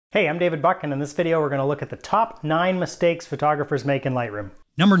Hey, I'm David Buck, and in this video we're going to look at the top 9 mistakes photographers make in Lightroom.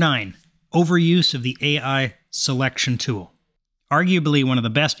 Number 9, overuse of the AI selection tool. Arguably one of the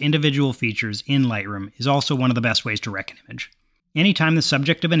best individual features in Lightroom is also one of the best ways to wreck an image. Anytime the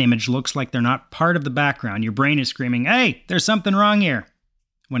subject of an image looks like they're not part of the background, your brain is screaming, "Hey, there's something wrong here."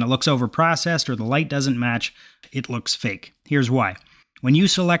 When it looks overprocessed or the light doesn't match, it looks fake. Here's why. When you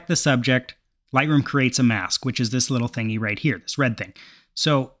select the subject, Lightroom creates a mask, which is this little thingy right here, this red thing.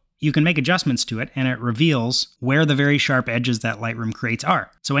 So you can make adjustments to it, and it reveals where the very sharp edges that Lightroom creates are.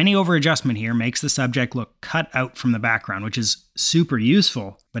 So any over adjustment here makes the subject look cut out from the background, which is super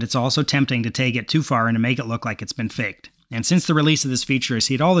useful, but it's also tempting to take it too far and to make it look like it's been faked. And since the release of this feature, I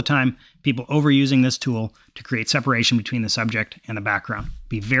see it all the time, people overusing this tool to create separation between the subject and the background.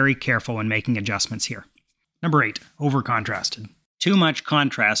 Be very careful when making adjustments here. Number 8, over-contrasted. Too much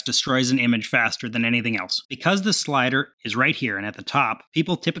contrast destroys an image faster than anything else. Because the slider is right here and at the top,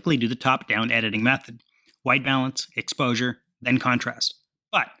 people typically do the top-down editing method. White balance, exposure, then contrast.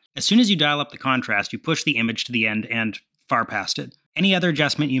 But as soon as you dial up the contrast, you push the image to the end and far past it. Any other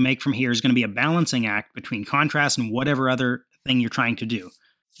adjustment you make from here is going to be a balancing act between contrast and whatever other thing you're trying to do.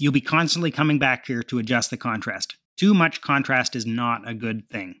 You'll be constantly coming back here to adjust the contrast. Too much contrast is not a good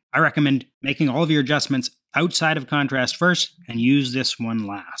thing. I recommend making all of your adjustments outside of contrast first and use this one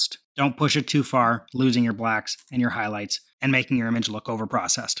last. Don't push it too far, losing your blacks and your highlights and making your image look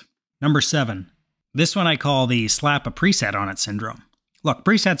overprocessed. Number 7. This one I call the slap a preset on it syndrome. Look,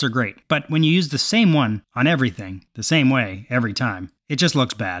 presets are great, but when you use the same one on everything, the same way, every time, it just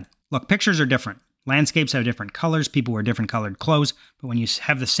looks bad. Look, pictures are different. Landscapes have different colors, people wear different colored clothes, but when you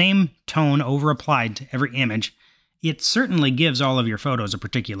have the same tone over-applied to every image, it certainly gives all of your photos a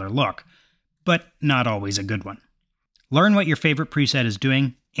particular look, but not always a good one. Learn what your favorite preset is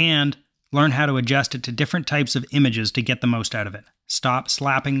doing, and learn how to adjust it to different types of images to get the most out of it. Stop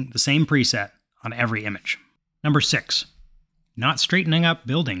slapping the same preset on every image. Number 6, not straightening up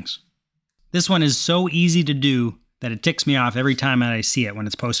buildings. This one is so easy to do that it ticks me off every time that I see it when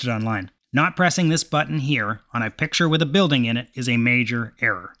it's posted online. Not pressing this button here on a picture with a building in it is a major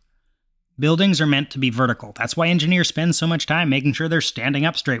error. Buildings are meant to be vertical. That's why engineers spend so much time making sure they're standing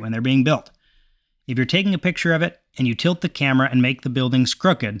up straight when they're being built. If you're taking a picture of it and you tilt the camera and make the buildings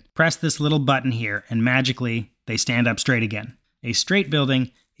crooked, press this little button here and magically they stand up straight again. A straight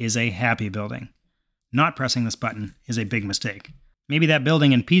building is a happy building. Not pressing this button is a big mistake. Maybe that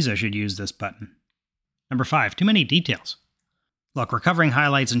building in Pisa should use this button. Number 5, too many details. Look, recovering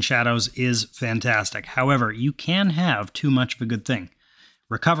highlights and shadows is fantastic. However, you can have too much of a good thing.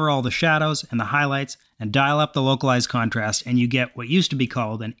 Recover all the shadows and the highlights and dial up the localized contrast and you get what used to be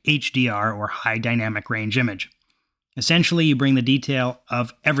called an HDR or high dynamic range image. Essentially, you bring the detail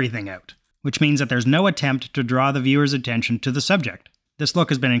of everything out, which means that there's no attempt to draw the viewer's attention to the subject. This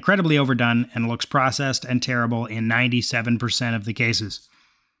look has been incredibly overdone and looks processed and terrible in 97% of the cases.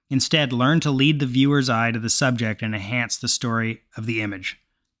 Instead, learn to lead the viewer's eye to the subject and enhance the story of the image.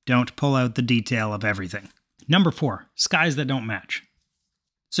 Don't pull out the detail of everything. Number 4, skies that don't match.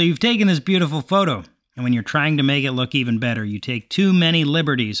 So you've taken this beautiful photo, and when you're trying to make it look even better, you take too many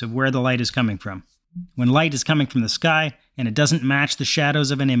liberties of where the light is coming from. When light is coming from the sky, and it doesn't match the shadows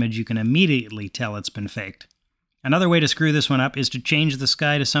of an image, you can immediately tell it's been faked. Another way to screw this one up is to change the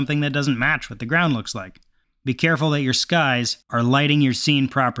sky to something that doesn't match what the ground looks like. Be careful that your skies are lighting your scene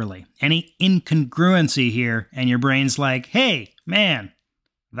properly. Any incongruency here, and your brain's like, "Hey, man,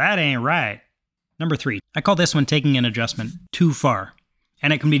 that ain't right." Number 3, I call this one taking an adjustment too far.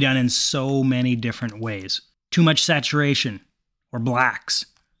 And it can be done in so many different ways. Too much saturation, or blacks,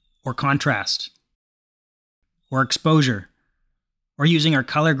 or contrast, or exposure, or using our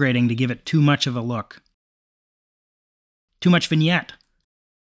color grading to give it too much of a look. Too much vignette,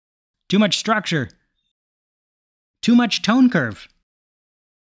 too much structure, too much tone curve.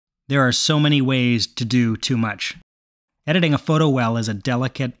 There are so many ways to do too much. Editing a photo well is a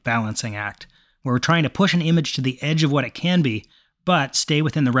delicate balancing act, where we're trying to push an image to the edge of what it can be, but stay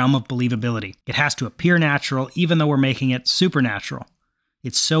within the realm of believability. It has to appear natural even though we're making it supernatural.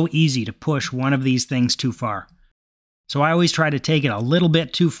 It's so easy to push one of these things too far. So I always try to take it a little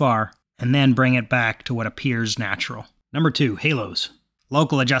bit too far and then bring it back to what appears natural. Number 2, halos.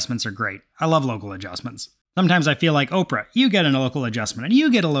 Local adjustments are great. I love local adjustments. Sometimes I feel like Oprah, you get a local adjustment, and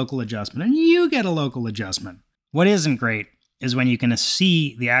you get a local adjustment, and you get a local adjustment. What isn't great is when you can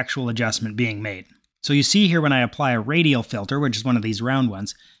see the actual adjustment being made. So you see here when I apply a radial filter, which is one of these round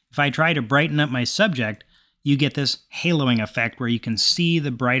ones, if I try to brighten up my subject, you get this haloing effect where you can see the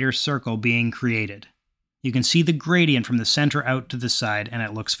brighter circle being created. You can see the gradient from the center out to the side, and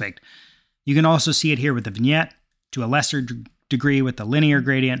it looks faked. You can also see it here with the vignette, to a lesser degree with the linear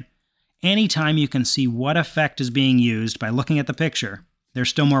gradient. Anytime you can see what effect is being used by looking at the picture, there's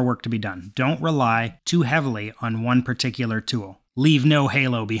still more work to be done. Don't rely too heavily on one particular tool. Leave no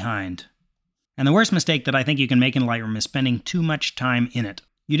halo behind. And the worst mistake that I think you can make in Lightroom is spending too much time in it.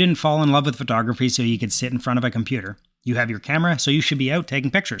 You didn't fall in love with photography so you could sit in front of a computer. You have your camera, so you should be out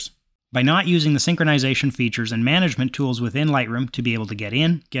taking pictures. By not using the synchronization features and management tools within Lightroom to be able to get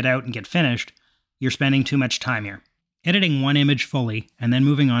in, get out, and get finished, you're spending too much time here. Editing one image fully and then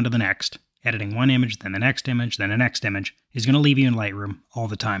moving on to the next, editing one image, then the next image, then the next image, is going to leave you in Lightroom all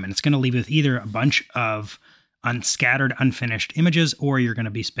the time. And it's going to leave you with either a bunch of unscattered, unfinished images, or you're going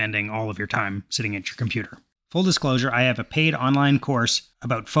to be spending all of your time sitting at your computer. Full disclosure, I have a paid online course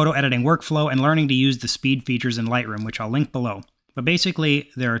about photo editing workflow and learning to use the speed features in Lightroom, which I'll link below. But basically,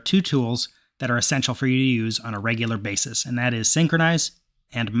 there are two tools that are essential for you to use on a regular basis, and that is synchronize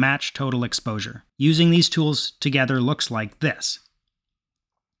and match total exposure. Using these tools together looks like this,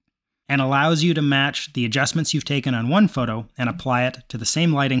 and allows you to match the adjustments you've taken on one photo and apply it to the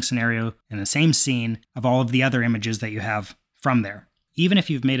same lighting scenario and the same scene of all of the other images that you have from there. Even if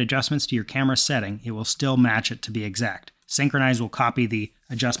you've made adjustments to your camera setting, it will still match it to be exact. Synchronize will copy the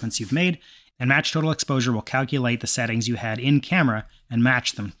adjustments you've made, and match total exposure will calculate the settings you had in camera and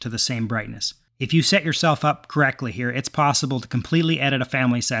match them to the same brightness. If you set yourself up correctly here, it's possible to completely edit a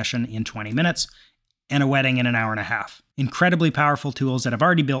family session in 20 minutes and a wedding in an hour and a half. Incredibly powerful tools that have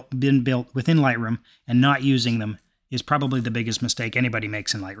already been built within Lightroom, and not using them is probably the biggest mistake anybody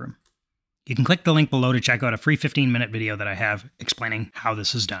makes in Lightroom. You can click the link below to check out a free 15-minute video that I have explaining how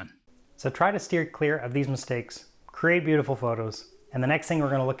this is done. So try to steer clear of these mistakes, create beautiful photos, and the next thing we're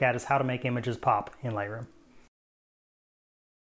going to look at is how to make images pop in Lightroom.